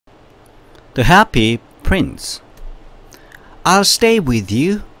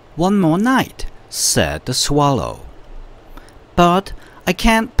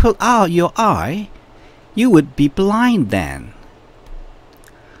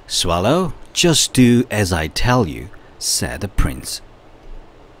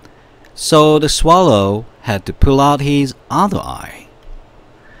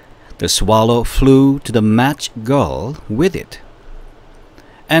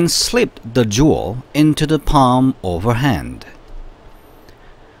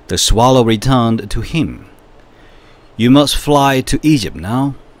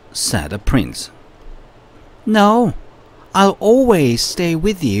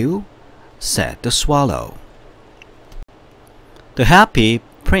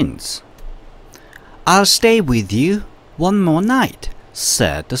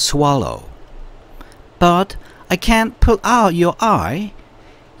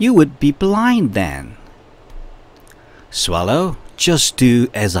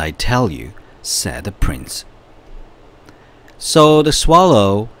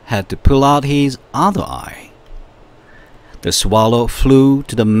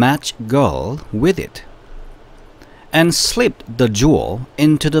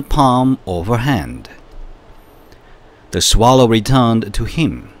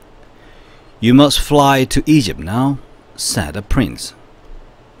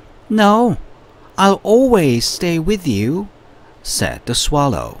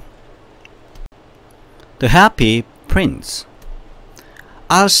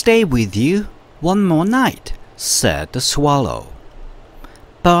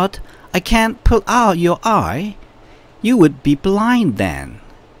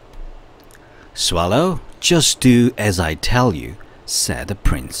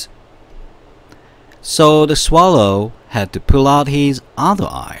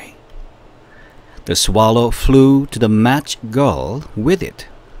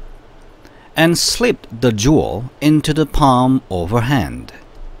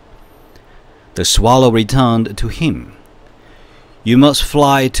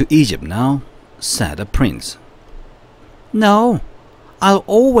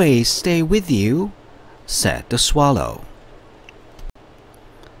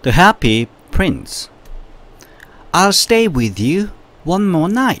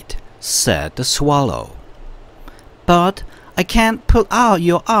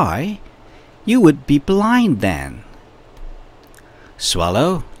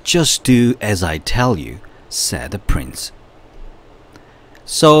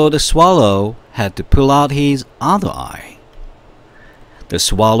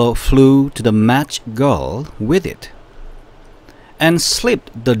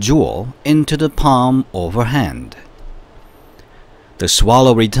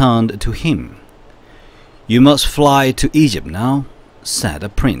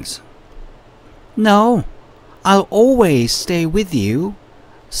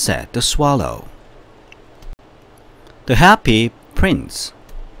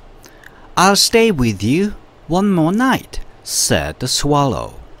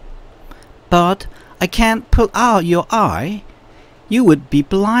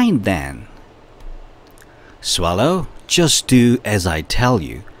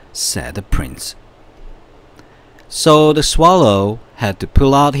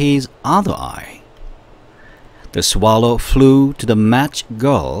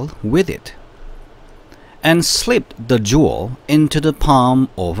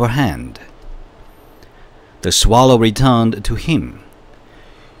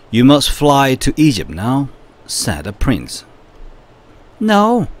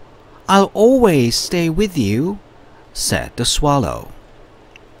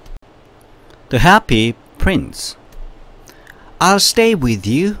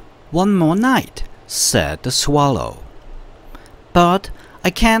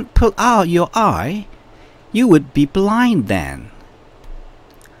You would be blind then.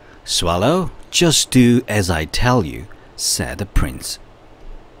 Swallow, just do as I tell you, said the prince.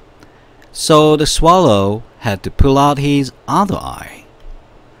 So the swallow had to pull out his other eye.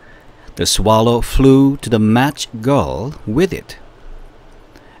 The swallow flew to the match girl with it,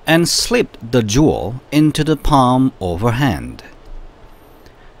 and slipped the jewel into the palm of her hand.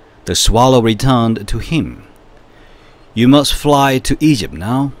 The swallow returned to him. You must fly to Egypt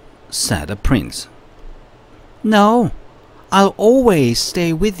now, said the prince. No, I'll always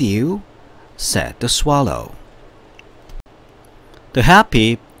stay with you, said the swallow. The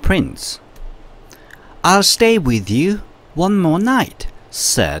happy prince. I'll stay with you one more night,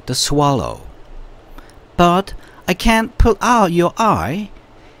 said the swallow. But I can't pull out your eye.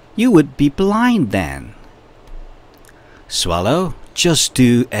 You would be blind then. Swallow, just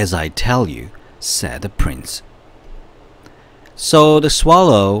do as I tell you, said the prince. So the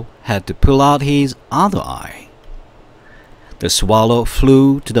swallow had to pull out his other eye. The swallow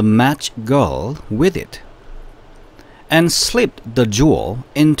flew to the match girl with it, and slipped the jewel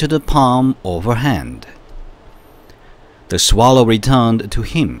into the palm of her hand. The swallow returned to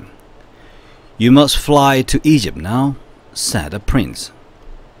him. You must fly to Egypt now, said the prince.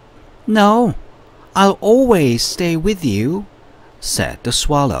 No, I'll always stay with you, said the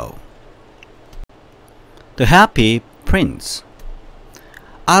swallow. The happy prince.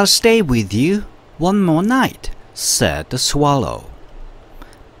 I'll stay with you one more night, said the swallow.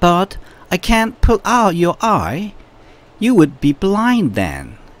 But I can't pull out your eye. You would be blind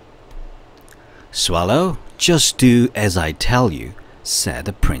then. Swallow, just do as I tell you, said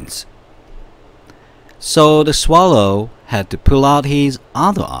the prince. So the swallow had to pull out his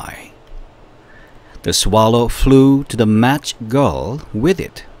other eye. The swallow flew to the match girl with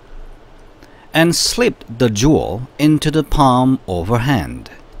it, and slipped the jewel into the palm of her hand.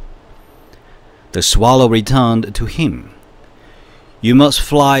 The swallow returned to him. You must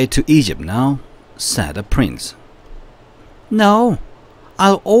fly to Egypt now, said the prince. No,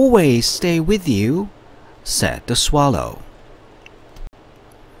 I'll always stay with you, said the swallow.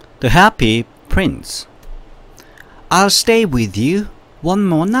 The happy prince. I'll stay with you one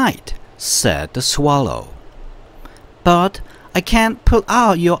more night, said the swallow. But I can't pull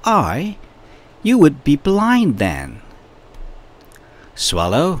out your eye. You would be blind then.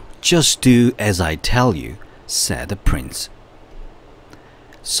 Swallow, just do as I tell you, said the prince.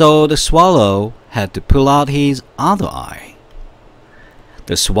 So the swallow had to pull out his other eye.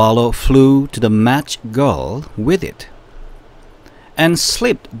 The swallow flew to the match girl with it, and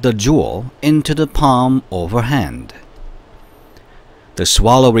slipped the jewel into the palm of her hand. The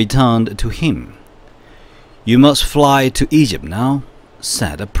swallow returned to him. You must fly to Egypt now,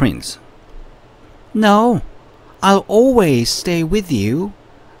 said the prince. No, I'll always stay with you,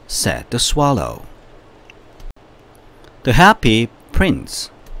 said the swallow. The happy prince.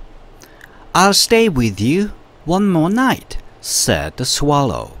 I'll stay with you one more night, said the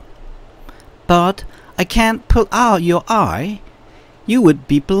swallow. But I can't pull out your eye. You would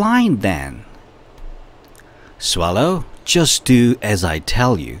be blind then. Swallow, just do as I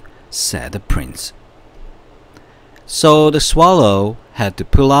tell you, said the prince. So the swallow had to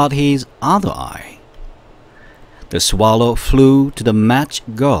pull out his other eye. The swallow flew to the match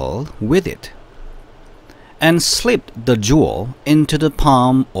girl with it, and slipped the jewel into the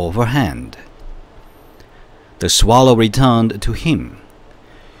palm of her hand. The swallow returned to him.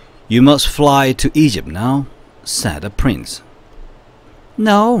 You must fly to Egypt now, said the prince.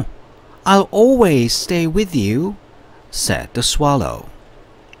 No, I'll always stay with you, said the swallow.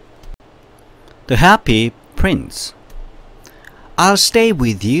 The happy prince. I'll stay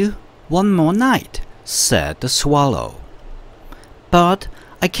with you one more night, said the swallow. But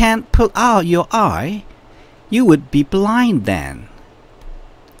I can't pull out your eye. You would be blind then.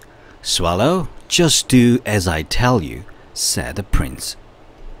 Swallow, just do as I tell you, said the prince.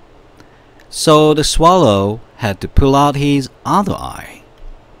 So the swallow had to pull out his other eye.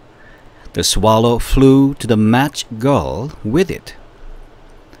 The swallow flew to the match girl with it,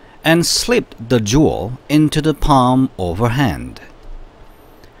 and slipped the jewel into the palm of her hand.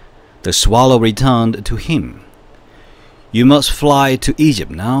 The swallow returned to him. You must fly to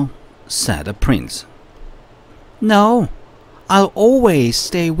Egypt now, said the prince. No, I'll always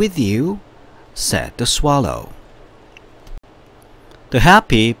stay with you, said the swallow. The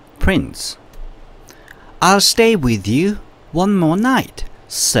happy prince. I'll stay with you one more night,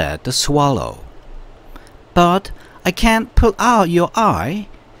 said the swallow. But I can't pull out your eye.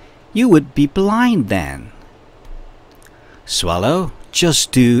 You would be blind then. Swallow,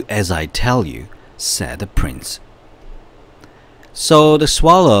 just do as I tell you, said the prince. So the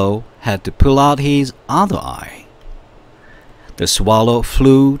swallow had to pull out his other eye. The swallow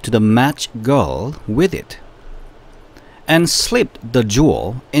flew to the match girl with it, and slipped the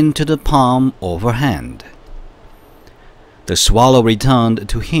jewel into the palm of her hand. The swallow returned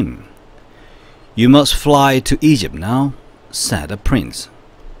to him. You must fly to Egypt now, said the prince.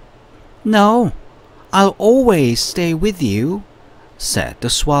 No, I'll always stay with you, said the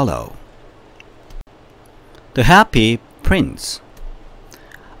swallow. The happy prince.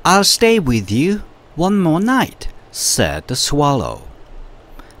 I'll stay with you one more night, said the swallow.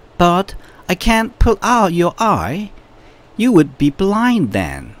 But I can't pull out your eye. You would be blind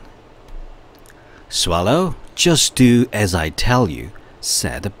then. Swallow, just do as I tell you,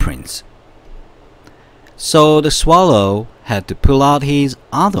 said the prince. So the swallow had to pull out his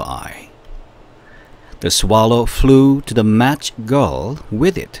other eye. The swallow flew to the match girl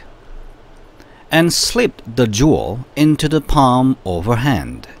with it, and slipped the jewel into the palm of her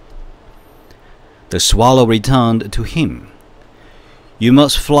hand. The swallow returned to him. "You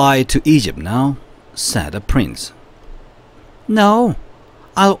must fly to Egypt now," said the prince. "No,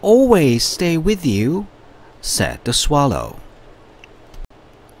 I'll always stay with you," said the swallow.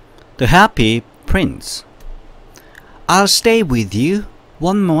 The Happy Prince. "I'll stay with you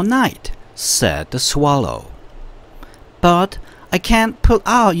one more night," said the swallow. "But I can't pull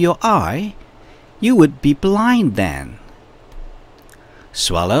out your eye. You would be blind then."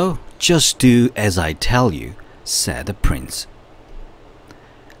 "Swallow, just do as I tell you," said the prince.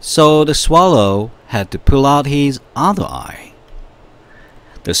 So the swallow had to pull out his other eye.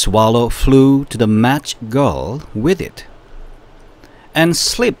 The swallow flew to the match girl with it, and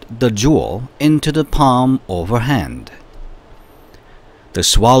slipped the jewel into the palm of her hand. The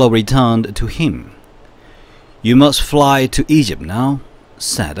swallow returned to him. "You must fly to Egypt now,"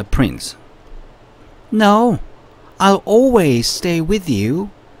 said the prince. "No, I'll always stay with you,"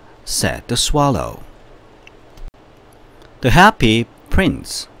 said the swallow. The Happy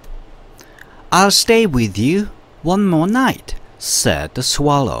Prince. "I'll stay with you one more night," said the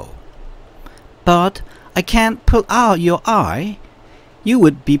swallow. "But I can't pull out your eye. You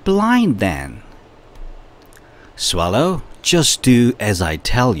would be blind then." "Swallow, just do as I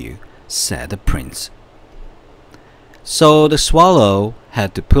tell you," said the prince. So the swallow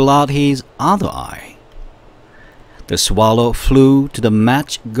had to pull out his other eye. The swallow flew to the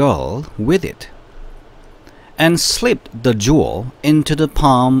match girl with it, and slipped the jewel into the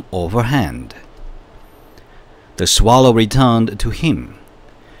palm of her hand. The swallow returned to him.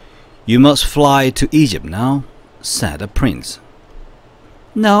 "You must fly to Egypt now," said the prince.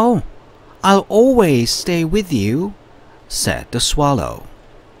 "No, I'll always stay with you," said the swallow.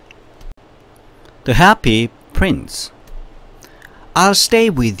 The Happy Prince. "I'll stay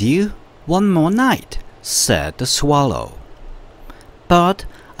with you one more night," said the swallow. "But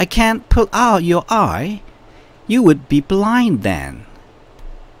I can't pull out your eye. You would be blind then."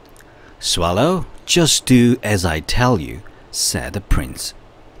 "Swallow, just do as I tell you," said the prince.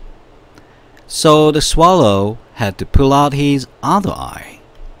 So the swallow had to pull out his other eye.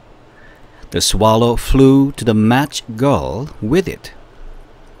 The swallow flew to the match girl with it,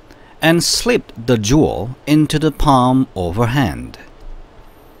 and slipped the jewel into the palm of her hand.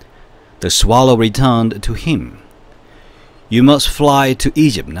 The swallow returned to him. "You must fly to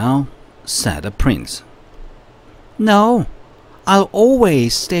Egypt now," said the prince. "No, I'll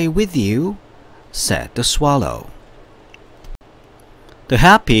always stay with you," said the swallow. The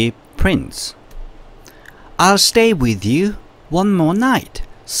Happy Prince. "I'll stay with you one more night,"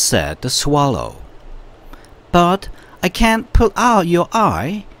 said the swallow. "But I can't pull out your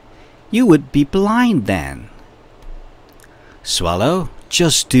eye. You would be blind then." "Swallow,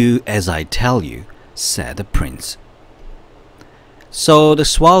 just do as I tell you," said the prince. So the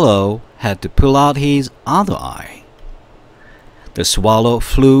swallow had to pull out his other eye. The swallow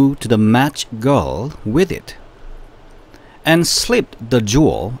flew to the match girl with it, and slipped the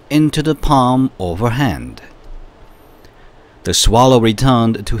jewel into the palm of her hand. The swallow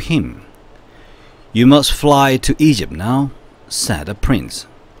returned to him. "You must fly to Egypt now," said the prince.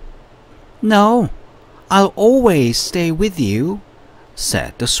 "No, I'll always stay with you,"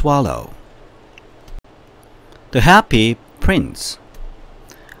 said the swallow. The Happy Prince.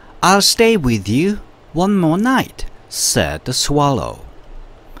 "I'll stay with you one more night," said the swallow.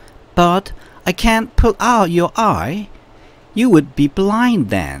 "But I can't pull out your eye. You would be blind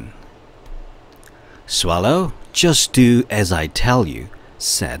then." "Swallow, just do as I tell you,"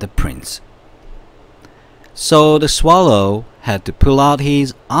 said the prince. So the swallow had to pull out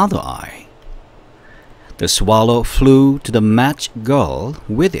his other eye. The swallow flew to the match girl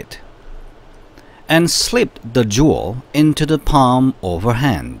with it, and slipped the jewel into the palm of her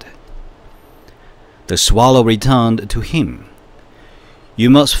hand. The swallow returned to him. "You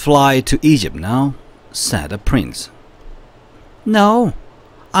must fly to Egypt now," said the prince. "No,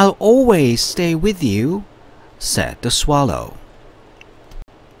 I'll always stay with you," said the swallow.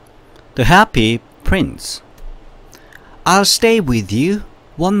 The Happy Prince. "I'll stay with you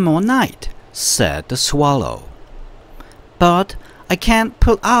one more night," said the swallow. "But I can't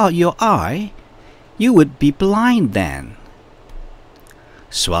pull out your eye. You would be blind then."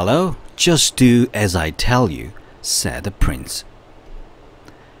 "Swallow, just do as I tell you," said the prince.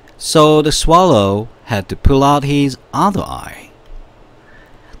 So the swallow had to pull out his other eye.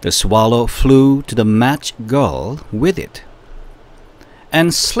 The swallow flew to the match girl with it,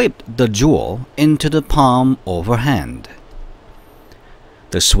 and slipped the jewel into the palm of her hand.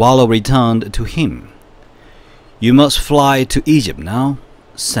 The swallow returned to him. "You must fly to Egypt now,"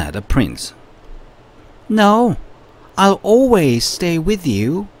 said the prince. "No, I'll always stay with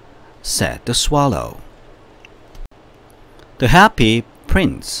you," said the swallow. The happy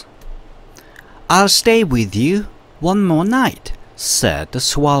prince. "I'll stay with you one more night," said the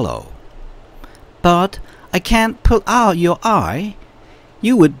swallow. "But I can't pull out your eye.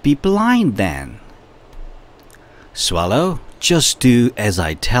 You would be blind then." "Swallow, just do as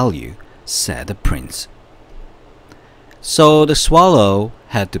I tell you," said the prince. So the swallow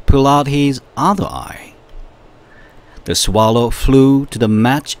had to pull out his other eye. The swallow flew to the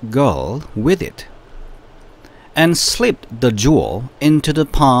match girl with it, and slipped the jewel into the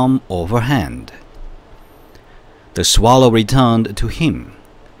palm of her hand. The swallow returned to him.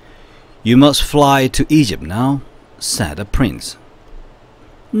 "You must fly to Egypt now," said the prince.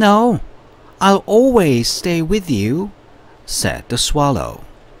 "No, I'll always stay with you," said the swallow.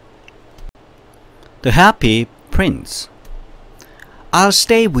 The happy prince. "I'll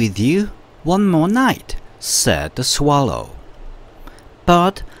stay with you one more night," said the swallow.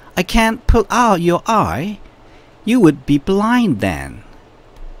 "But I can't pull out your eye. You would be blind then."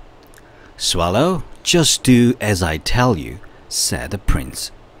 "Swallow, just do as I tell you," said the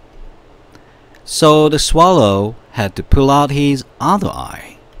prince. So the swallow had to pull out his other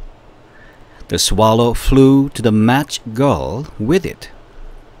eye. The swallow flew to the match girl with it,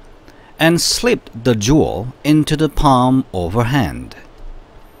 and slipped the jewel into the palm of her hand.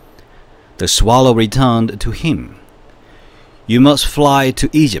 The swallow returned to him. "You must fly to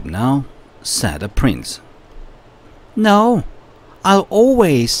Egypt now," said the prince. "No, I'll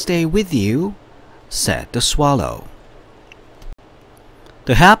always stay with you," said the swallow.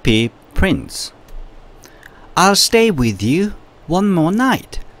 The happy prince. "I'll stay with you one more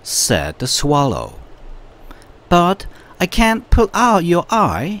night," said the swallow. "But I can't pull out your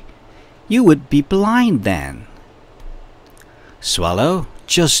eye. You would be blind then." "Swallow,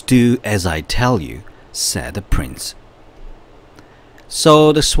 just do as I tell you," said the prince.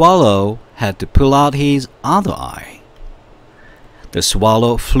 So the swallow had to pull out his other eye. The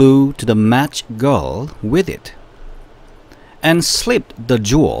swallow flew to the match girl with it, and slipped the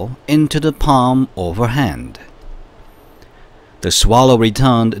jewel into the palm of her hand. The swallow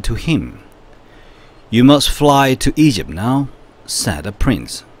returned to him. "You must fly to Egypt now," said the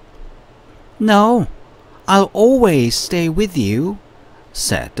prince. "No, I'll always stay with you,"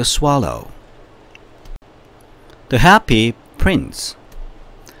 said the swallow. The happy prince.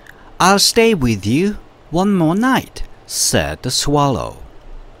 "I'll stay with you one more night," said the swallow.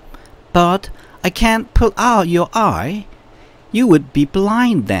 "But I can't pull out your eye. You would be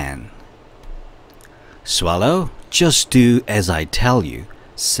blind then." "Swallow, just do as I tell you,"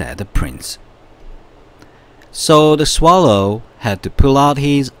 said the prince. So the swallow had to pull out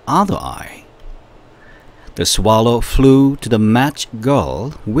his other eye. The swallow flew to the match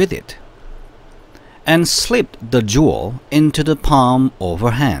girl with it, and slipped the jewel into the palm of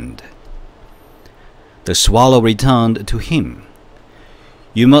her hand. The swallow returned to him.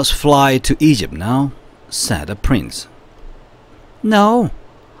 "You must fly to Egypt now," said the prince. "No,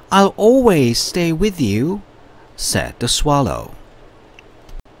 I'll always stay with you," said the swallow.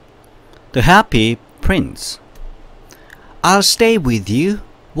 The happy prince. "I'll stay with you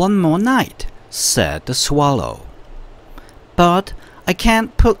one more night," said the swallow. "But I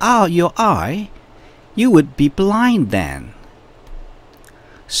can't pull out your eye. You would be blind then."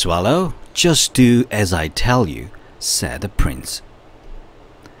 "Swallow, just do as I tell you," said the prince.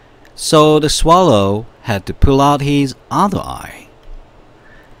 So the swallow had to pull out his other eye.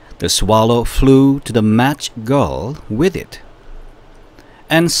 The swallow flew to the match girl with it,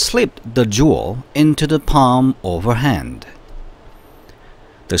 and slipped the jewel into the palm of her hand.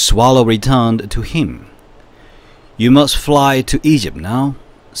 The swallow returned to him. "You must fly to Egypt now,"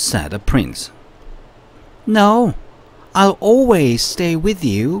 said the prince. "No, I'll always stay with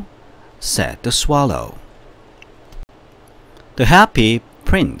you," said the swallow. The happy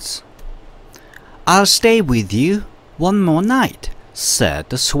prince. "I'll stay with you one more night," said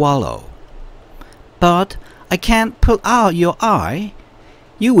the swallow. "But I can't pull out your eye.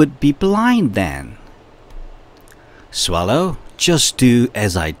 You would be blind then." "Swallow, just do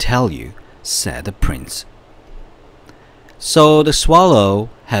as I tell you," said the prince. So the swallow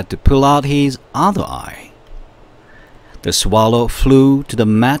had to pull out his other eye. The swallow flew to the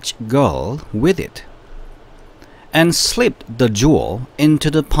match girl with it, and slipped the jewel into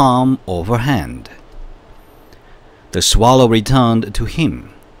the palm of her hand. The swallow returned to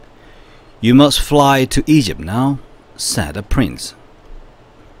him. "You must fly to Egypt now," said the prince.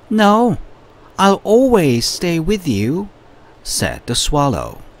 "No, I'll always stay with you," said the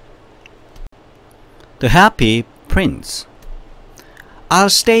Swallow. The Happy Prince. I'll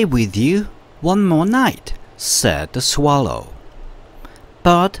stay with you one more night, said the Swallow.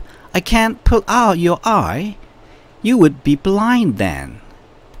 But I can't put out your eye. You would be blind then.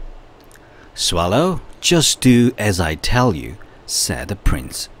 Swallow, just do as I tell you, said the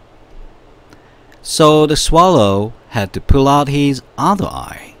Prince. So the Swallow had to pull out his other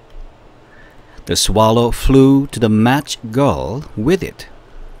eye. The Swallow flew to the match girl with it,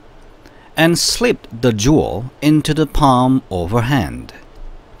 and slipped the jewel into the palm of her hand.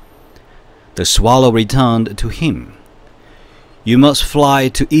 The Swallow returned to him. "You must fly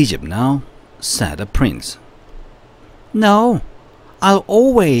to Egypt now," said the Prince. "No, I'll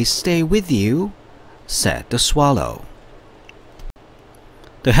always stay with you," said the Swallow.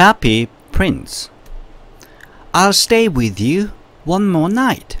 The Happy Prince. "I'll stay with you one more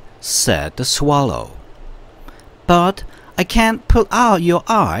night," said the Swallow. "But I can't put out your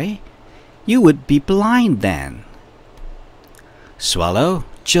eye. You would be blind then." "Swallow,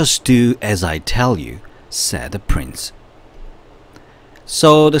 just do as I tell you," said the Prince.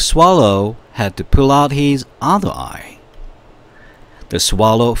 So the Swallow had to pull out his other eye. The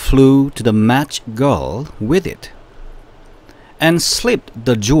Swallow flew to the match girl with it, and slipped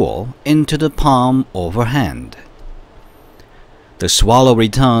the jewel into the palm of her hand. The Swallow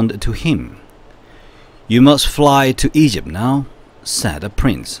returned to him. "You must fly to Egypt now," said the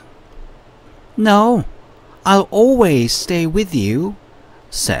Prince. "No, I'll always stay with you,"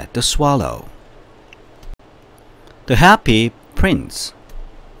 said the Swallow. The Happy Prince.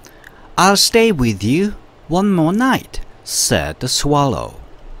 "I'll stay with you one more night," said the Swallow.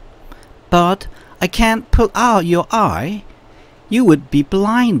 "But I can't put out your eye. You would be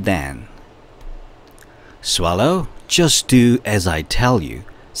blind then." "Swallow, just do as I tell you,"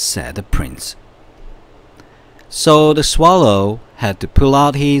 said the Prince. So the Swallow had to pull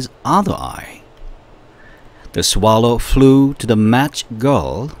out his other eye. The Swallow flew to the match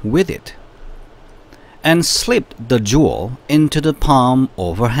girl with it, and slipped the jewel into the palm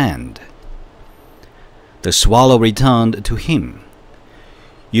of her hand. The Swallow returned to him.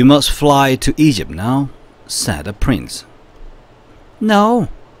 "You must fly to Egypt now," said the Prince. "No,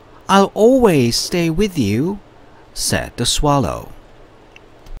 I'll always stay with you," said the Swallow.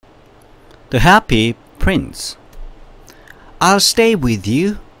 The Happy Prince. "I'll stay with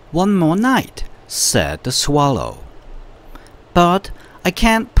you one more night," said the Swallow. "But I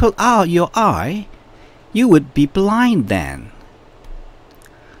can't put out your eye. You would be blind then."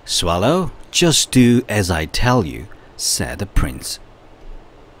 "Swallow, just do as I tell you," said the Prince.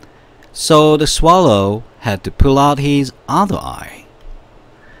 So the Swallow had to pull out his other eye.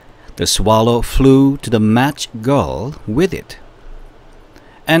 The Swallow flew to the match girl with it,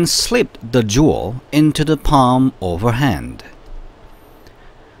 and slipped the jewel into the palm of her hand.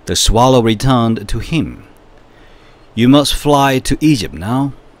 The Swallow returned to him. "You must fly to Egypt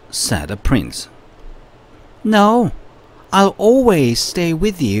now," said the Prince. "No, I'll always stay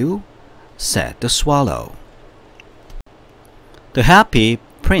with you," said the Swallow. The Happy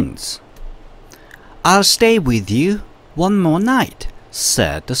Prince. "I'll stay with you one more night,"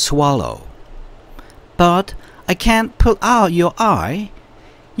 said the Swallow. "But I can't put out your eye.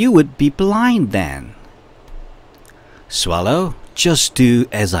 You would be blind then." "Swallow, just do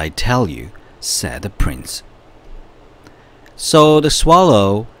as I tell you," said the Prince. So the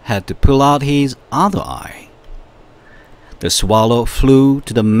Swallow had to pull out his other eye. The Swallow flew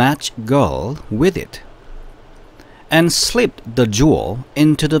to the match girl with it, and slipped the jewel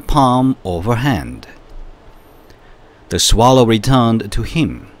into the palm of her hand. The Swallow returned to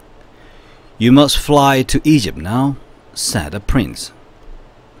him. "You must fly to Egypt now," said the Prince.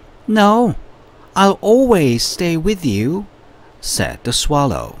 "No, I'll always stay with you," said the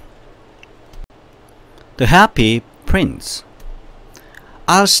Swallow. The Happy Prince.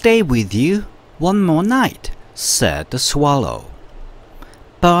 "I'll stay with you one more night," said the Swallow.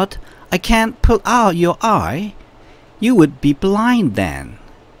 "But I can't put out your eye. You would be blind then."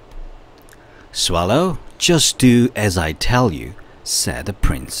 "Swallow, just do as I tell you," said the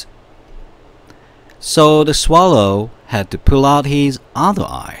Prince. So the Swallow had to pull out his other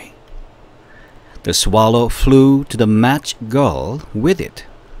eye. The Swallow flew to the match girl with it,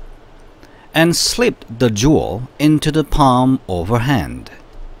 and slipped the jewel into the palm of her hand.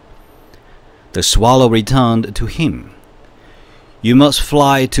 The Swallow returned to him. "You must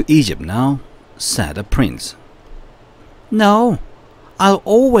fly to Egypt now," said the Prince. "No, I'll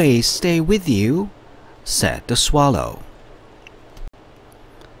always stay with you," said the Swallow.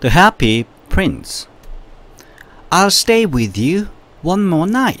 The Happy Prince. "I'll stay with you one more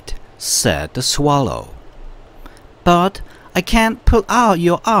night," said the Swallow. "But I can't put out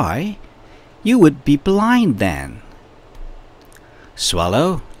your eye. You would be blind then.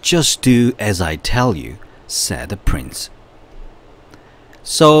 Swallow, just do as I tell you, said the prince.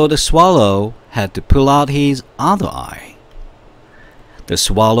 So the swallow had to pull out his other eye. The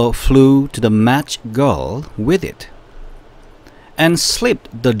swallow flew to the match girl with it, and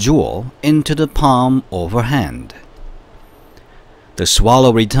slipped the jewel into the palm of her hand. The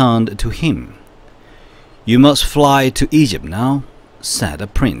swallow returned to him. You must fly to Egypt now, said the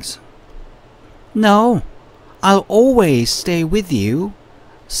prince. No, I'll always stay with you,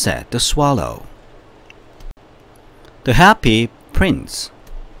 said the swallow. The happy prince.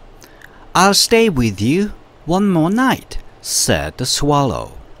 I'll stay with you one more night, said the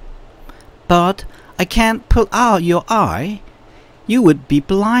swallow. But I can't put out your eye. You would be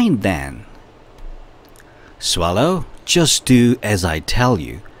blind then. Swallow, just do as I tell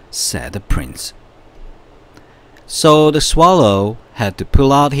you, said the prince. So the swallow had to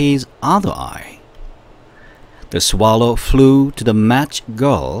pull out his other eye. The swallow flew to the match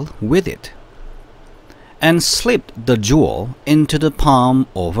girl with it, and slipped the jewel into the palm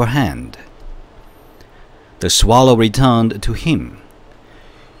of her hand. The swallow returned to him.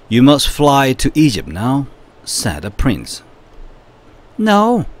 You must fly to Egypt now, said the prince.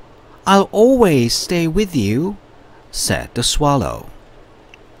 No, I'll always stay with you, said the swallow.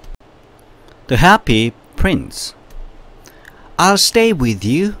 The happy prince. I'll stay with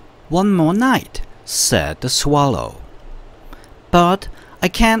you one more night, said the swallow. But I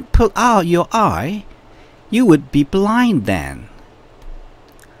can't put out your eye. You would be blind then.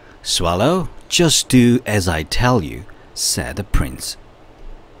 Swallow, just do as I tell you, said the prince.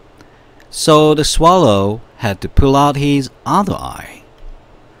 So the swallow had to pull out his other eye.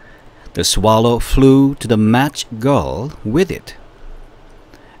 The swallow flew to the match girl with it,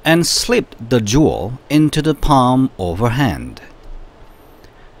 and slipped the jewel into the palm of her hand.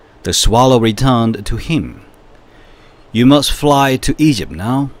 The swallow returned to him. You must fly to Egypt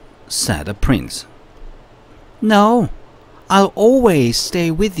now, said the prince. No, I'll always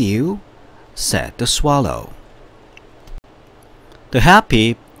stay with you, said the swallow. The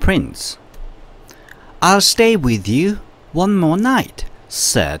happy prince. I'll stay with you one more night,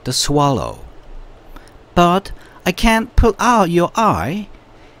 said the swallow. But I can't put out your eye.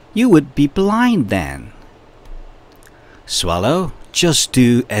 You would be blind then. Swallow, just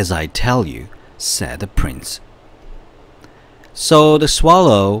do as I tell you, said the prince. So the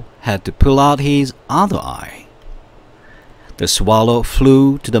swallow had to pull out his other eye. The swallow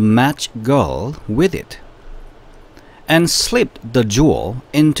flew to the match girl with it, and slipped the jewel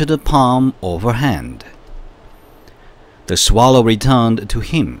into the palm of her hand. The swallow returned to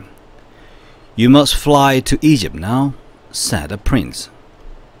him. You must fly to Egypt now, said the prince.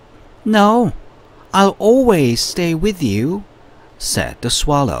 No, I'll always stay with you, said the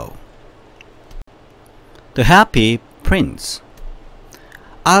swallow. The happy prince.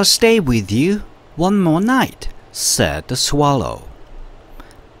 I'll stay with you one more night, said the swallow.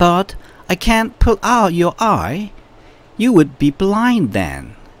 But I can't put out your eye. You would be blind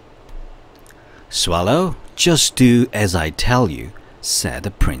then. Swallow, just do as I tell you, said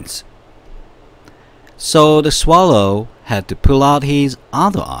the prince. So the swallow had to pull out his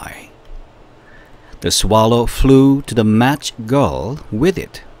other eye. The swallow flew to the match girl with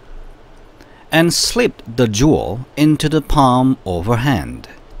it, and slipped the jewel into the palm of her hand.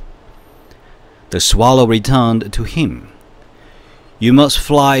 The swallow returned to him. You must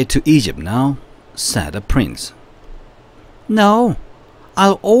fly to Egypt now, said the prince. No,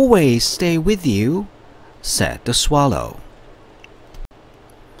 I'll always stay with you, said the swallow.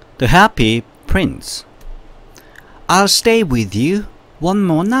 The happy prince. I'll stay with you one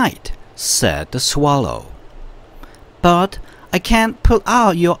more night, said the swallow. But I can't put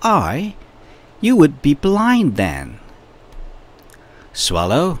out your eye. You would be blind then.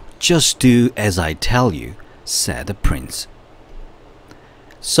 Swallow, just do as I tell you, said the prince.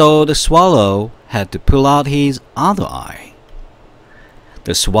 So the swallow had to pull out his other eye.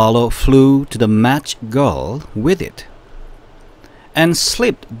 The swallow flew to the match girl with it, and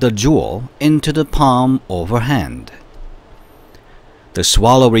slipped the jewel into the palm of her hand. The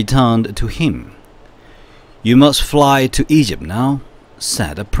swallow returned to him. You must fly to Egypt now,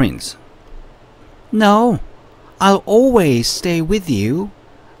 said the prince. No, I'll always stay with you,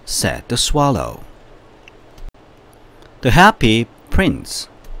 said the swallow. The happy prince.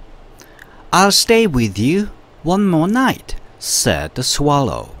 I'll stay with you one more night, said the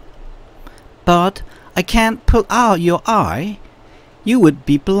swallow. But I can't put out your eye. You would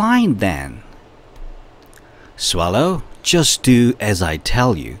be blind then. Swallow, just do as I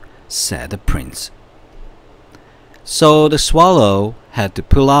tell you, said the prince. So the swallow had to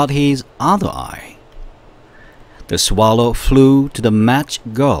pull out his other eye. The swallow flew to the match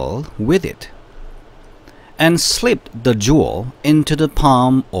girl with it, and slipped the jewel into the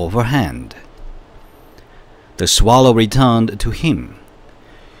palm of her hand. The swallow returned to him.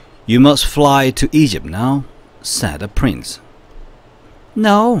 "You must fly to Egypt now," said the prince.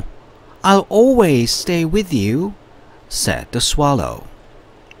 "No, I'll always stay with you," said the swallow.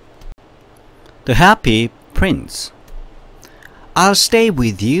 The happy prince. "I'll stay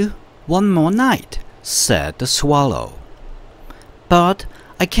with you one more night," said the swallow. "But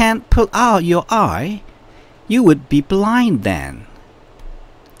I can't pull out your eye. You would be blind then."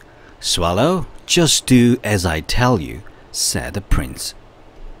 "Swallow, just do as I tell you," said the prince.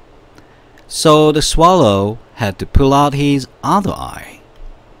 So the swallow had to pull out his other eye.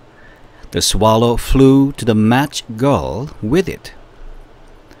 The swallow flew to the match girl with it,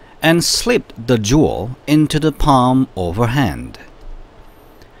 and slipped the jewel into the palm of her hand.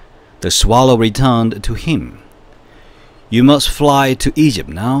 The swallow returned to him. "You must fly to Egypt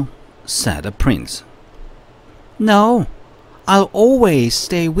now," said the prince. "No, I'll always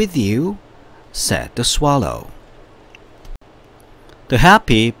stay with you," said the swallow. The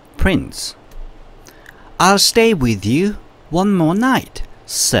happy prince. "I'll stay with you one more night,"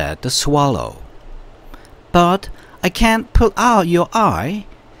 said the swallow. "But I can't pull out your eye.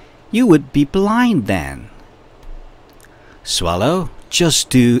 You would be blind then." "Swallow, just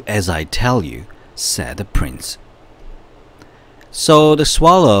do as I tell you," said the prince. So the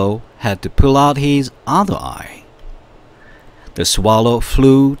swallow had to pull out his other eye. The swallow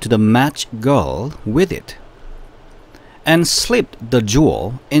flew to the match girl with it, and slipped the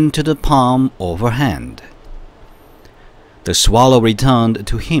jewel into the palm of her hand. The swallow returned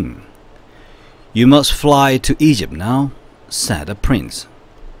to him. "You must fly to Egypt now," said the prince.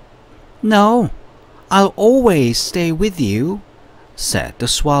 "No, I'll always stay with you," said the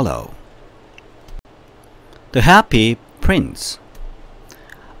swallow. The happy prince.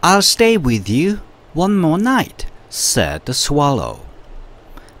 "I'll stay with you one more night," said the swallow.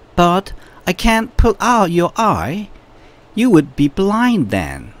 "But I can't pull out your eye. You would be blind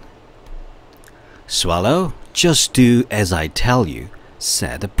then." "Swallow, just do as I tell you,"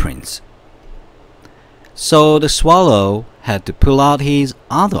 said the prince. So the swallow had to pull out his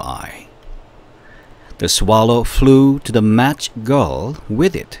other eye. The swallow flew to the match girl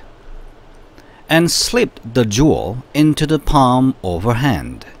with it, and slipped the jewel into the palm of her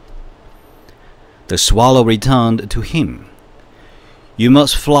hand. The swallow returned to him. "You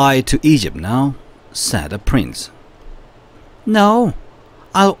must fly to Egypt now," said the prince. "No,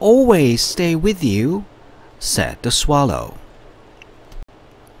 I'll always stay with you," said the swallow.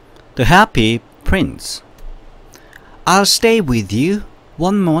 The happy prince. "I'll stay with you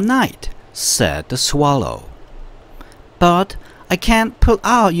one more night," said the swallow. "But I can't pull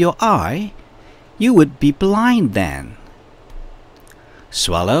out your eye. You would be blind then."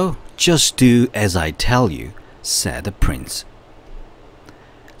 "Swallow, just do as I tell you," said the prince.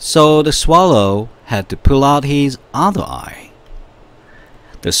 So the swallow had to pull out his other eye.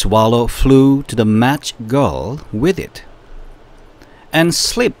 The swallow flew to the match girl with it, and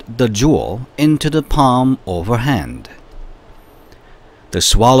slipped the jewel into the palm of her hand. The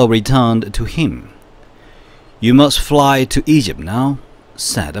swallow returned to him. "You must fly to Egypt now,"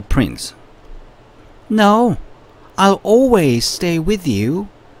 said the prince. "No, I'll always stay with you,"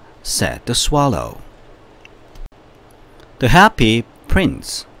 said the swallow. The happy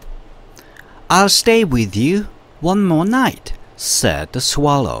prince. "I'll stay with you one more night," said the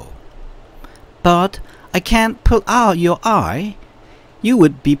swallow. "But I can't pull out your eye. You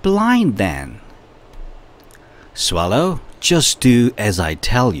would be blind then." "Swallow, just do as I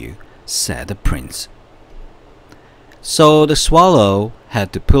tell you," said the prince. So the swallow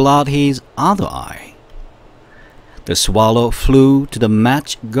had to pull out his other eye. The swallow flew to the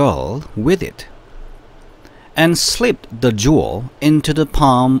match girl with it, and slipped the jewel into the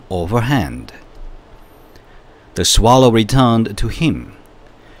palm of her hand. The swallow returned to him.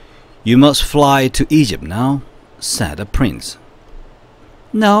 "You must fly to Egypt now," said the prince.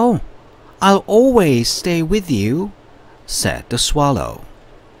 "No, I'll always stay with you," said the swallow.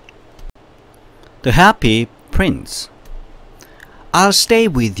 The happy prince. "I'll stay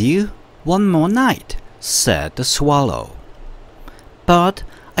with you one more night," said the swallow. "But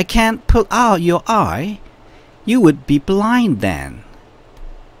I can't pull out your eye. You would be blind then."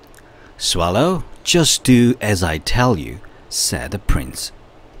 "Swallow, just do as I tell you," said the prince.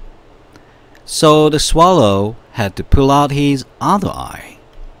 So the swallow had to pull out his other eye.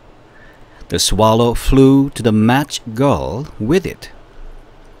 The swallow flew to the match girl with it,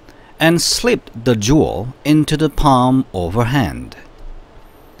 and slipped the jewel into the palm of her hand.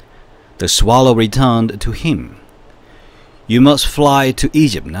 The swallow returned to him. "You must fly to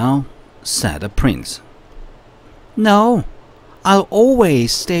Egypt now," said the prince. "No, I'll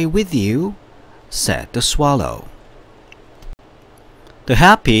always stay with you," said the swallow. The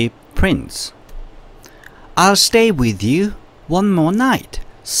happy prince. "I'll stay with you one more night,"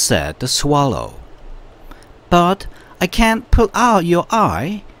 said the swallow. "But I can't put out your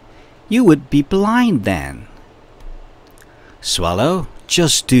eye. You would be blind then." "Swallow,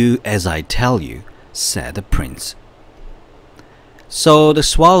 just do as I tell you," said the prince. So the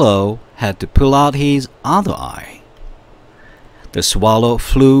swallow had to pull out his other eye. The swallow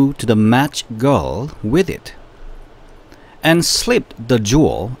flew to the match girl with it, and slipped the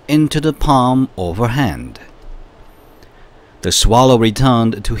jewel into the palm of her hand. The swallow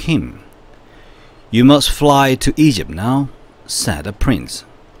returned to him. "You must fly to Egypt now," said the prince.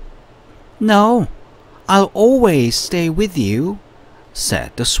 "No, I'll always stay with you,"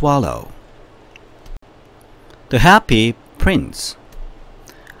 said the swallow. The happy prince.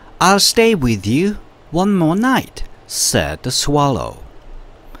 "I'll stay with you one more night," said the swallow.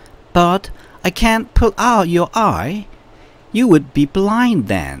 "But I can't put out your eye. You would be blind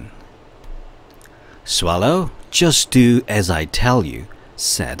then." "Swallow, just do as I tell you,"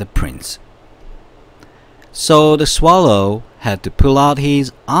 said the prince. So the swallow had to pull out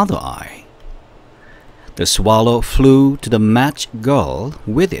his other eye. The swallow flew to the match girl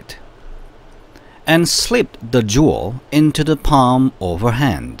with it, and slipped the jewel into the palm of her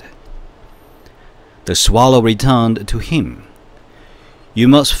hand. The swallow returned to him. "You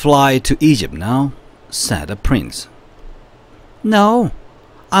must fly to Egypt now," said the prince. "No,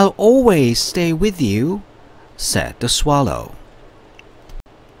 I'll always stay with you," said the swallow.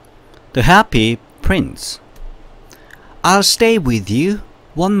 The happy prince. "I'll stay with you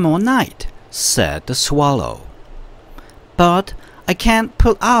one more night," said the swallow. "But I can't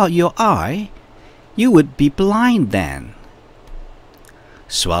put out your eye. You would be blind then."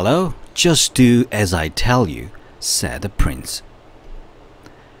 "Swallow, just do as I tell you," said the prince.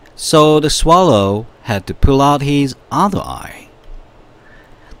 So the swallow had to pull out his other eye.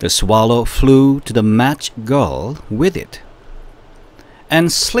 The swallow flew to the match girl with it,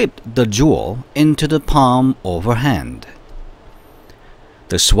 and slipped the jewel into the palm of her hand.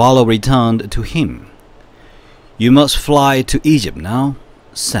 The swallow returned to him. "You must fly to Egypt now,"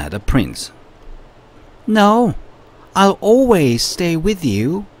 said the prince. "No, I'll always stay with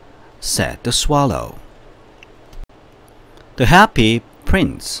you," said the swallow. The happy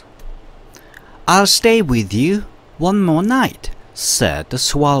prince. "I'll stay with you one more night," said the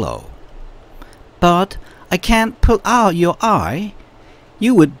swallow. "But I can't put out your eye.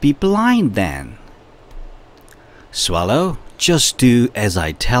 You would be blind then." "Swallow, just do as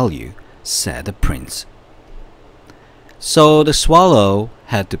I tell you," said the prince. So the swallow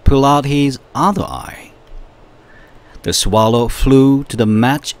had to pull out his other eye. The swallow flew to the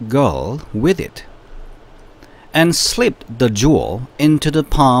match girl with it, and slipped the jewel into the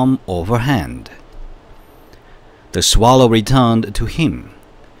palm of her hand. The swallow returned to him.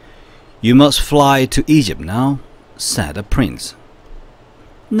 "You must fly to Egypt now," said the prince.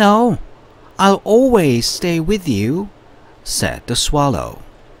 "No, I'll always stay with you," said the swallow.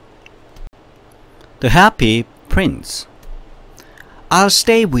 The happy prince. "I'll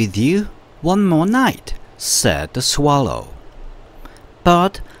stay with you one more night," said the swallow.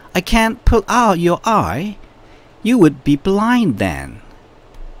 "But I can't put out your eye. You would be blind then."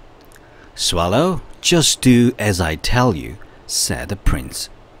 "Swallow, just do as I tell you," said the prince.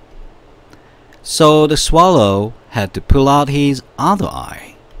 So the swallow had to pull out his other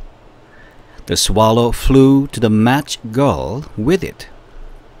eye. The swallow flew to the match girl with it,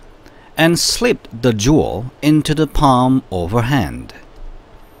 and slipped the jewel into the palm of her hand.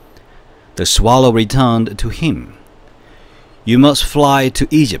 The swallow returned to him. "You must fly to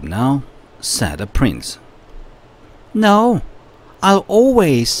Egypt now," said the prince. "No, I'll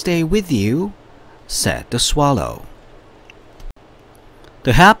always stay with you," said the swallow.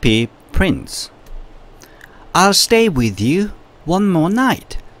 The happy prince. "I'll stay with you one more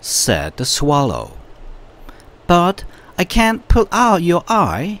night," said the swallow. "But I can't put out your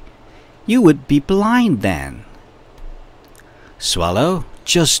eye. You would be blind then." "Swallow,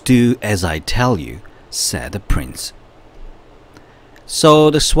 just do as I tell you," said the prince.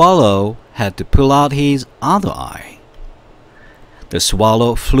 So the swallow had to pull out his other eye. The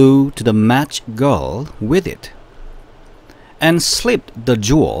swallow flew to the match girl with it, and slipped the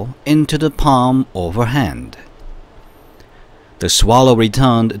jewel into the palm of her hand. The swallow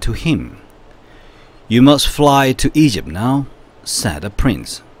returned to him. "You must fly to Egypt now," said the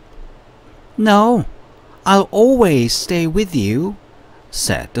prince. No, I'll always stay with you,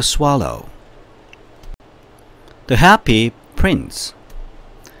 said the swallow. The happy prince.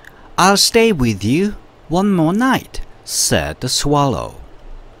 I'll stay with you one more night, said the swallow.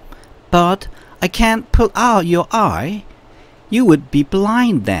 But I can't put out your eye. You would be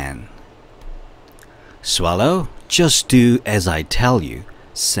blind then. Swallow, just do as I tell you,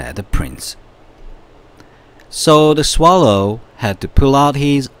 said the prince. So the swallow had to pull out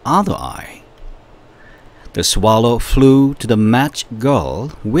his other eye. The swallow flew to the match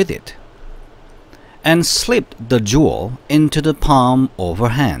girl with it, and slipped the jewel into the palm of her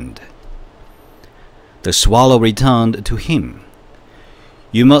hand. The swallow returned to him.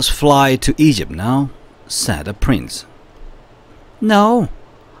 You must fly to Egypt now, said the prince. No,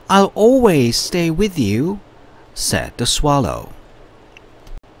 I'll always stay with you, said the swallow.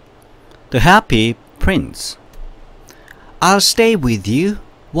 The happy prince. I'll stay with you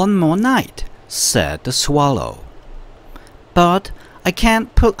one more night, said the swallow. But I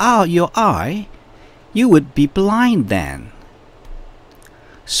can't put out your eye. You would be blind then.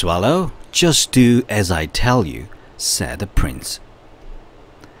 Swallow, just do as I tell you, said the prince.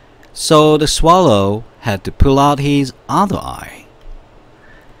 So the swallow had to pull out his other eye.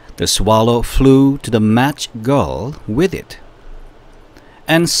 The swallow flew to the match girl with it,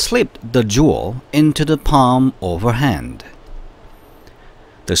 and slipped the jewel into the palm of her hand.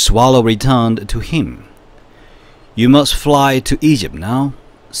 The swallow returned to him. You must fly to Egypt now,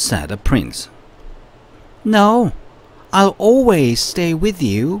 said the prince. No, I'll always stay with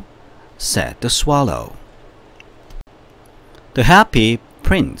you, said the swallow. The happy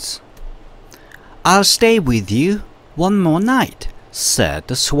prince. I'll stay with you one more night, said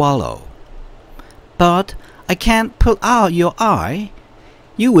the swallow. But I can't put out your eye.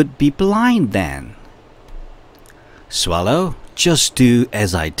 You would be blind then. Swallow, just do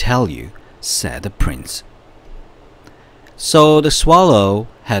as I tell you, said the prince. So the swallow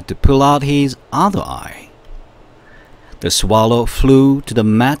had to pull out his other eye. The swallow flew to the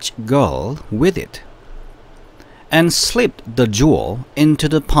match girl with it, and slipped the jewel into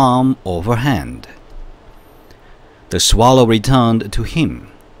the palm of her hand. The swallow returned to him.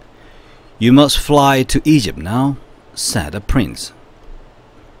 You must fly to Egypt now, said the prince.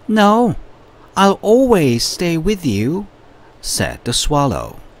 No, I'll always stay with you, said the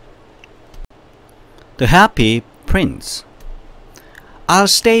swallow. The happy prince. I'll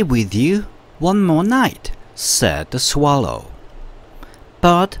stay with you one more night, said the swallow.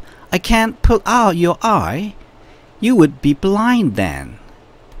 But I can't put out your eye. You would be blind then.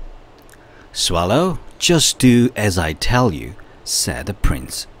 Swallow, just do as I tell you, said the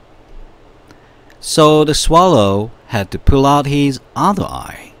prince. So the swallow had to pull out his other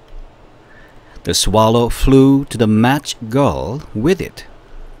eye. The swallow flew to the match girl with it,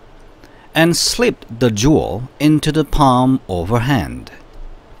 and slipped the jewel into the palm of her hand.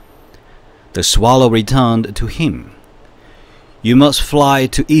 The swallow returned to him. You must fly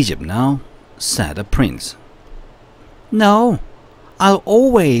to Egypt now, said the prince. No, I'll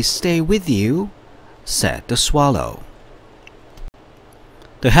always stay with you, said the swallow.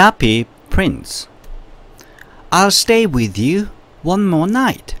 The happy prince. I'll stay with you one more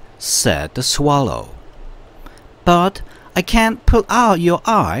night, said the swallow. But I can't put out your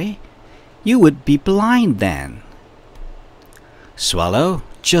eye. You would be blind then. Swallow,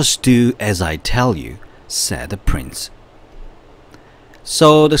 just do as I tell you, said the prince.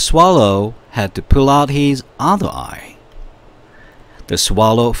 So the swallow had to pull out his other eye. The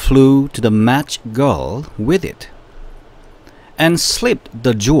swallow flew to the match girl with it, and slipped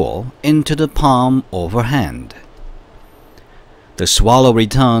the jewel into the palm of her hand. The swallow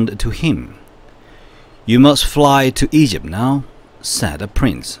returned to him. You must fly to Egypt now, said the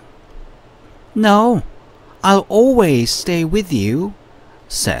prince. No, I'll always stay with you,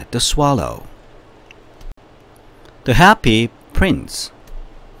 said the swallow. The happy prince.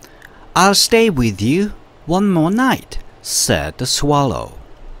 I'll stay with you one more night, said the swallow.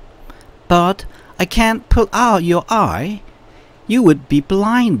 But I can't put out your eye. You would be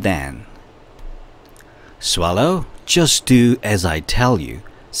blind then. Swallow, just do as I tell you,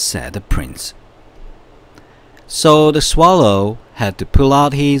 said the prince. So the swallow had to pull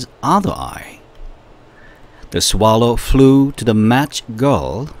out his other eye. The swallow flew to the match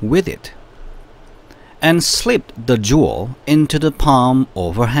girl with it, and slipped the jewel into the palm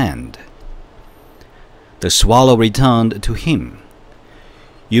of her hand. The swallow returned to him.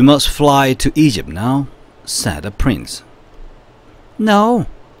 You must fly to Egypt now, said the prince. No,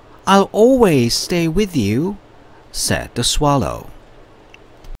 I'll always stay with you, said the swallow.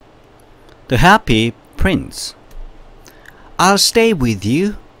 The happy prince. I'll stay with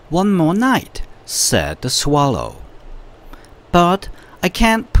you one more night," said the Swallow. "But I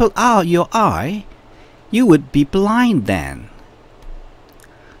can't put out your eye. You would be blind then."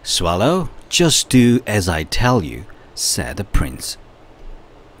 "Swallow, just do as I tell you," said the Prince.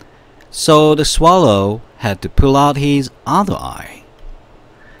 So the Swallow had to pull out his other eye.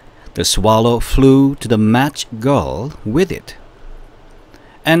 The Swallow flew to the match girl with it,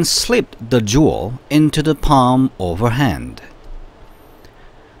 and slipped the jewel into the palm of her hand.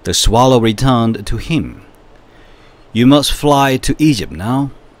 The Swallow returned to him. "You must fly to Egypt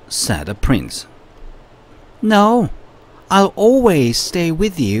now," said the Prince. "No, I'll always stay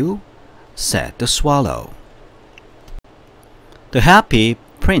with you," said the Swallow. The Happy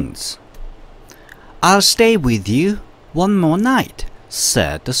Prince. "I'll stay with you one more night,"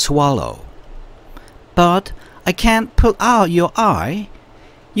 said the Swallow. "But I can't put out your eye.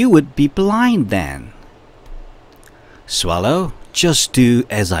 You would be blind then." "Swallow, just do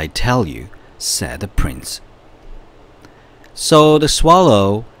as I tell you," said the Prince. So the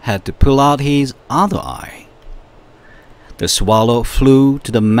Swallow had to pull out his other eye. The Swallow flew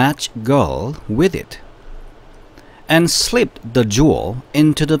to the match girl with it, and slipped the jewel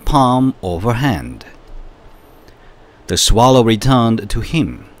into the palm of her hand. The Swallow returned to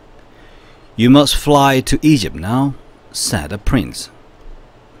him. "You must fly to Egypt now," said the Prince.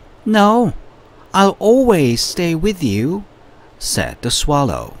 "No, I'll always stay with you," said the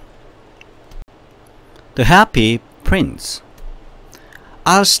Swallow. The Happy Prince.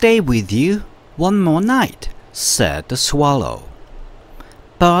 "I'll stay with you one more night," said the Swallow.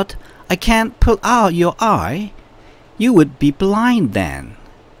 "But I can't put out your eye. You would be blind then."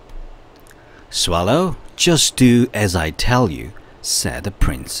 "Swallow, just do as I tell you," said the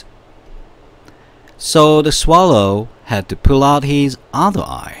Prince. So the Swallow had to pull out his other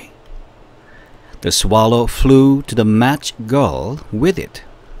eye. The Swallow flew to the match girl with it,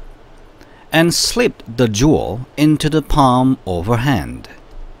 and slipped the jewel into the palm of her hand.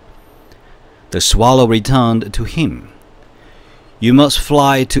 The Swallow returned to him. "You must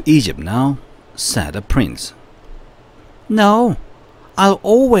fly to Egypt now," said the Prince. "No, I'll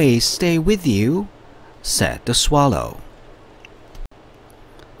always stay with you," said the Swallow.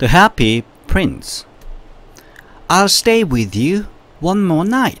 The Happy Prince. "I'll stay with you one more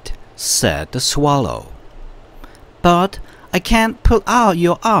night," said the Swallow. "But I can't put out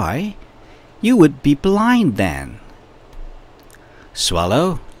your eye. You would be blind then."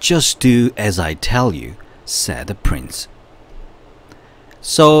 "Swallow, just do as I tell you," said the Prince.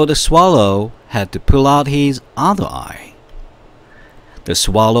 So the Swallow had to pull out his other eye. The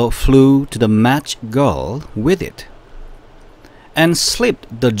Swallow flew to the match girl with it, and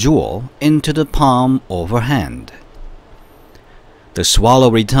slipped the jewel into the palm of her hand. The Swallow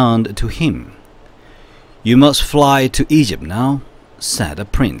returned to him. "You must fly to Egypt now," said the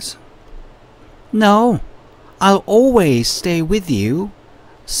Prince. "No, I'll always stay with you,"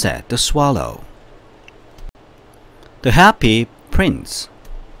 said the Swallow. The Happy Prince.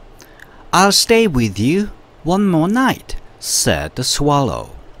 "I'll stay with you one more night," said the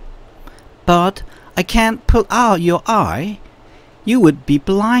Swallow. "But I can't put out your eye. You would be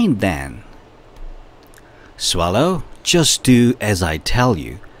blind then." "Swallow, just do as I tell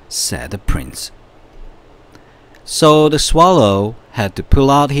you," said the Prince. So the Swallow had to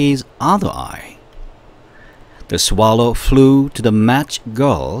pull out his other eye. The Swallow flew to the match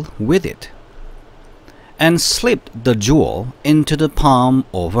girl with it, and slipped the jewel into the palm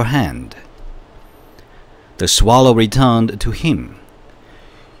of her hand. The Swallow returned to him.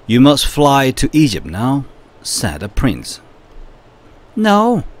 "You must fly to Egypt now," said the Prince.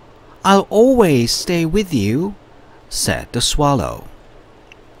 "No, I'll always stay with you," said the Swallow.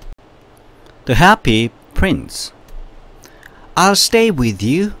 The Happy Prince. "I'll stay with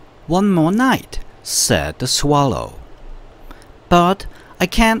you one more night," said the Swallow. "But I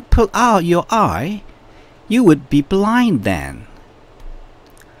can't put out your eye. You would be blind then."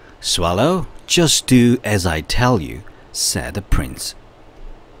 "Swallow, just do as I tell you," said the Prince.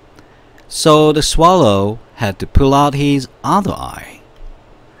 So the Swallow had to pull out his other eye.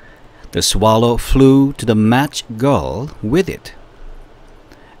 The Swallow flew to the match girl with it,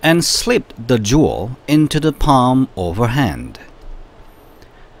 and slipped the jewel into the palm of her hand.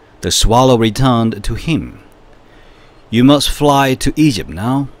 The Swallow returned to him. "You must fly to Egypt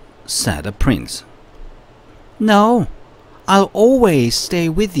now," said the Prince. "No, I'll always stay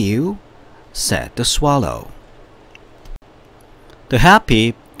with you," said the Swallow. The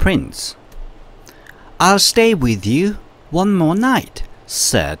Happy Prince. "I'll stay with you one more night,"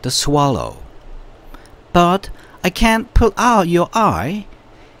 said the Swallow. "But I can't put out your eye.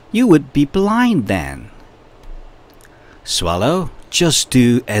 You would be blind then." "Swallow, just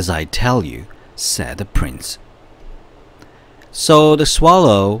do as I tell you, said the prince. So the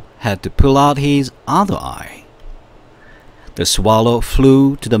swallow had to pull out his other eye. The swallow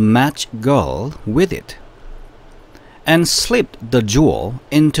flew to the match girl with it, and slipped the jewel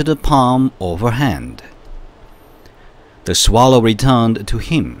into the palm of her hand. The swallow returned to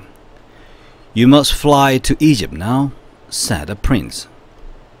him. "You must fly to Egypt now," said the prince.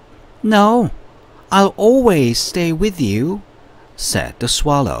 "No, I'll always stay with you," said the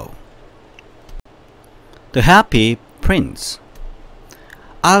swallow. The happy prince.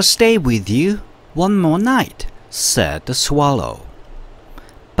 "I'll stay with you one more night," said the swallow.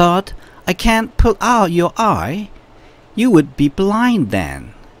 "But I can't pull out your eye. You would be blind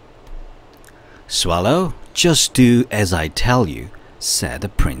then." "Swallow, just do as I tell you," said the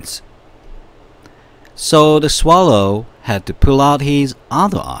prince. So the swallow had to pull out his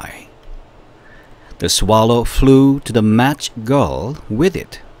other eye. The swallow flew to the match girl with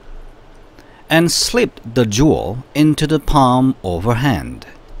it, and slipped the jewel into the palm of her hand.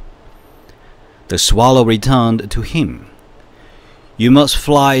 The swallow returned to him. "You must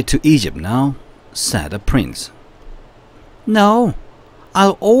fly to Egypt now," said the prince. "No,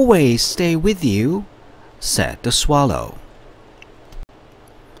 I'll always stay with you," said the swallow.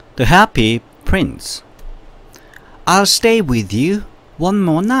 The happy prince. "I'll stay with you one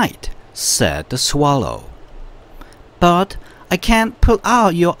more night," said the swallow. "But I can't pull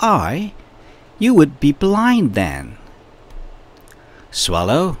out your eye. You would be blind then."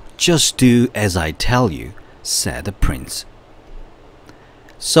 "Swallow, just do as I tell you," said the prince.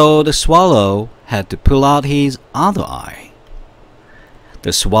 So the swallow had to pull out his other eye.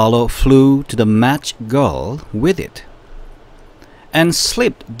 The swallow flew to the match girl with it, and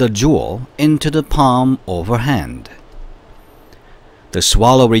slipped the jewel into the palm of her hand. The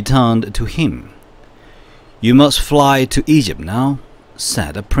swallow returned to him. "You must fly to Egypt now,"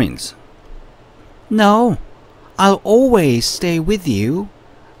 said the prince. "No, I'll always stay with you,"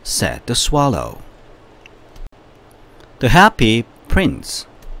 said the swallow. The happy prince.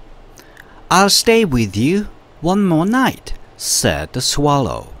 "I'll stay with you one more night," said the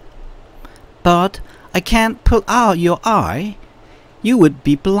swallow. "But I can't pull out your eye. You would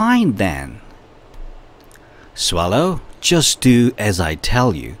be blind then." "Swallow, just do as I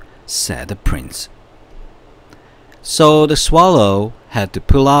tell you," said the prince. So the swallow had to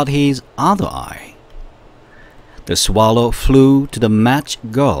pull out his other eye. The swallow flew to the match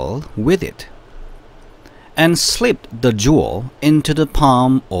girl with it, and slipped the jewel into the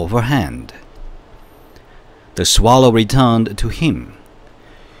palm of her hand. The swallow returned to him.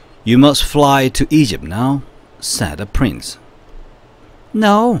 "You must fly to Egypt now," said the prince.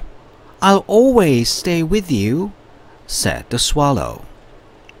 "No, I'll always stay with you," said the swallow.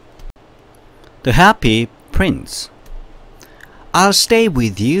 The happy prince. "I'll stay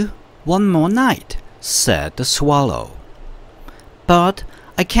with you one more night," said the swallow. "But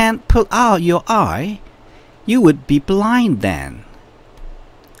I can't pull out your eye. You would be blind then."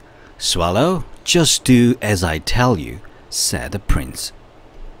 "Swallow, just do as I tell you," said the prince.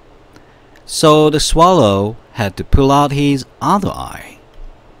 So the swallow had to pull out his other eye.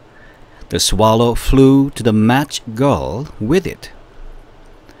 The swallow flew to the match girl with it,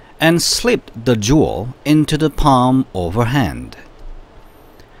 and slipped the jewel into the palm of her hand.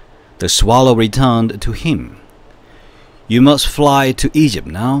 The swallow returned to him. "You must fly to Egypt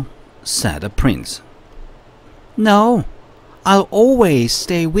now," said the prince. "No, I'll always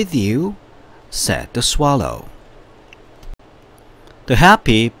stay with you," said the swallow. The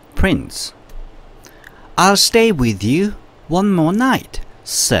happy prince. "I'll stay with you one more night,"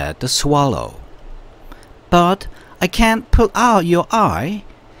 said the swallow. "But I can't pull out your eye.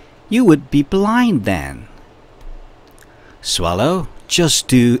 You would be blind then." "Swallow, just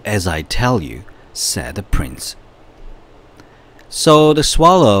do as I tell you," said the prince. So the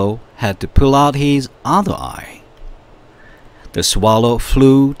swallow had to pull out his other eye. The swallow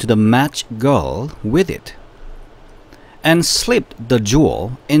flew to the match girl with it, and slipped the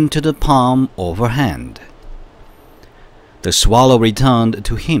jewel into the palm of her hand. The swallow returned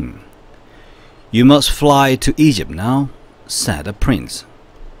to him. "You must fly to Egypt now," said the prince.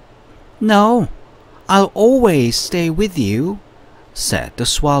 "No, I'll always stay with you," said the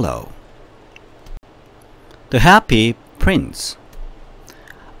swallow. The happy prince.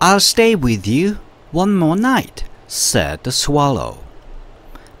 "I'll stay with you one more night," said the swallow.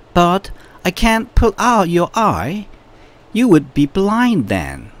 "But I can't pull out your eye. You would be blind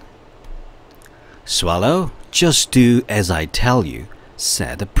then." "Swallow, just do as I tell you,"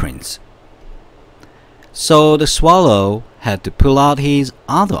 said the prince. So the swallow had to pull out his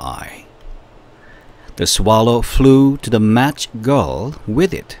other eye. The swallow flew to the match girl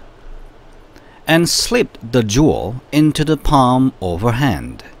with it, and slipped the jewel into the palm of her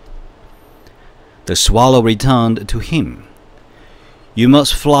hand. The swallow returned to him. "You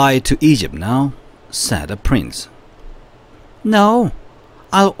must fly to Egypt now," said the prince. "No,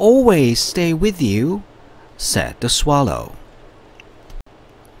 I'll always stay with you," said the swallow.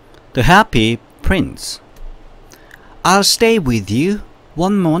 The Happy Prince. "I'll stay with you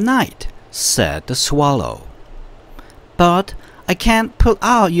one more night," said the swallow. "But I can't put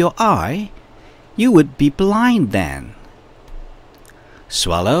out your eye. You would be blind then."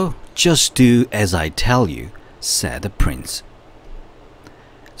 "Swallow, just do as I tell you," said the prince.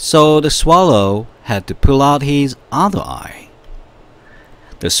 So the swallow had to pull out his other eye.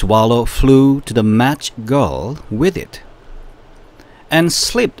 The swallow flew to the match girl with it, and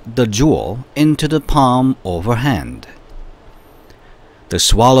slipped the jewel into the palm of her hand. The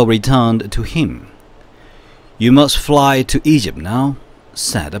swallow returned to him. "You must fly to Egypt now,"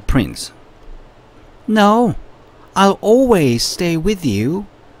 said the prince. "No, I'll always stay with you,"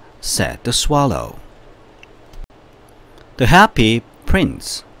 said the swallow. The Happy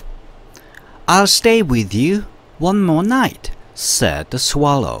Prince. "I'll stay with you one more night," said the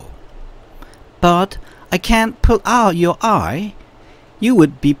swallow. "But I can't put out your eye. You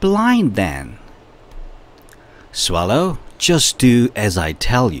would be blind then." "Swallow, just do as I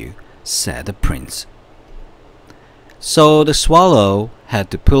tell you," said the prince. So the swallow had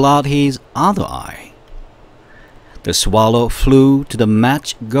to pull out his other eye. The swallow flew to the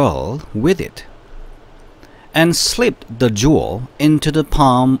match girl with it, and slipped the jewel into the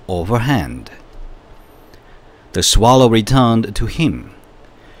palm of her hand. The swallow returned to him.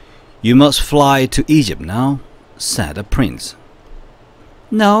 "You must fly to Egypt now," said the prince.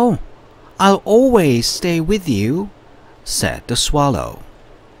 "No, I'll always stay with you," said the swallow.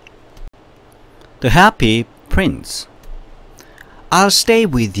 The Happy Prince. "I'll stay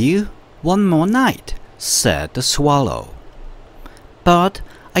with you one more night," said the swallow. "But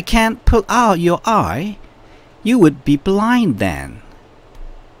I can't put out your eye. You would be blind then."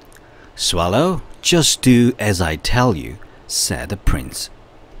 "Swallow, just do as I tell you," said the prince.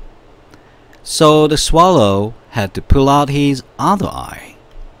 So the swallow had to pull out his other eye.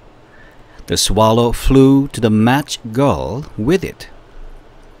 The swallow flew to the match girl with it,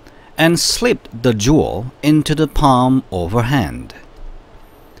 and slipped the jewel into the palm of her hand.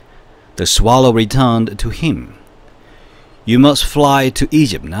 The swallow returned to him. "You must fly to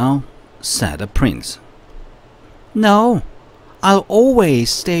Egypt now," said the prince. "No, I'll always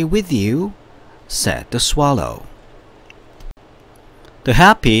stay with you," said the swallow. The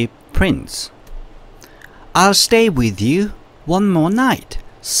Happy Prince. "I'll stay with you one more night,"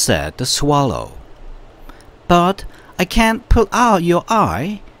 said the swallow. "But I can't put out your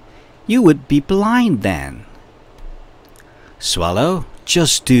eye. You would be blind then." "Swallow,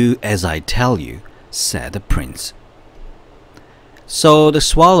 just do as I tell you," said the prince. So the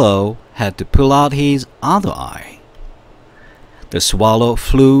swallow had to pull out his other eye. The swallow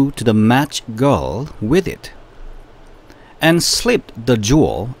flew to the match girl with it, and slipped the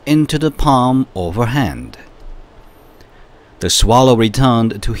jewel into the palm of her hand. The swallow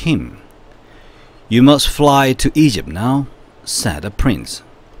returned to him. "You must fly to Egypt now," said the prince.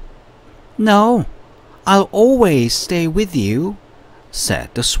 "No, I'll always stay with you," said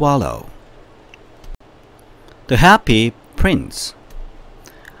the swallow. The Happy Prince.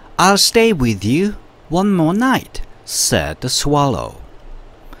 "I'll stay with you one more night," said the swallow.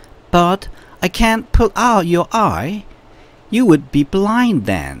 "But I can't put out your eye. You would be blind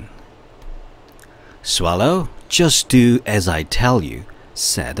then." "Swallow, just do as I tell you,"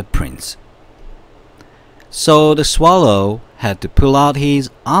 said the prince. So the swallow had to pull out his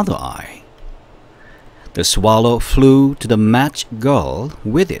other eye. The swallow flew to the match girl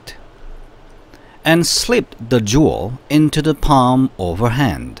with it, and slipped the jewel into the palm of her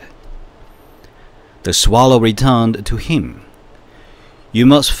hand. The swallow returned to him. "You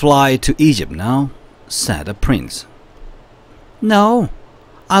must fly to Egypt now," said the prince. "No,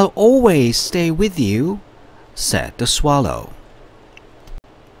 I'll always stay with you," said the swallow.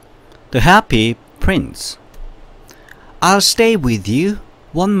 The Happy Prince. "I'll stay with you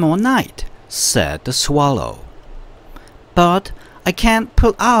one more night," said the swallow. "But I can't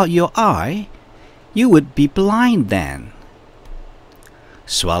put out your eye. You would be blind then."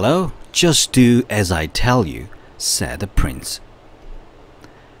 "Swallow, just do as I tell you," said the prince.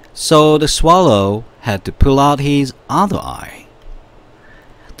 So the swallow had to pull out his other eye.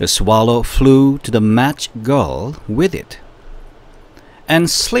 The swallow flew to the match girl with it, and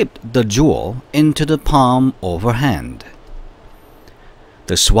slipped the jewel into the palm of her hand.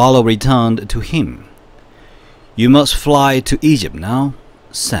 The swallow returned to him. You must fly to Egypt now,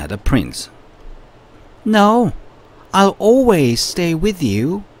 said the prince. No, I'll always stay with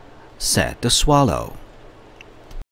you, said the swallow.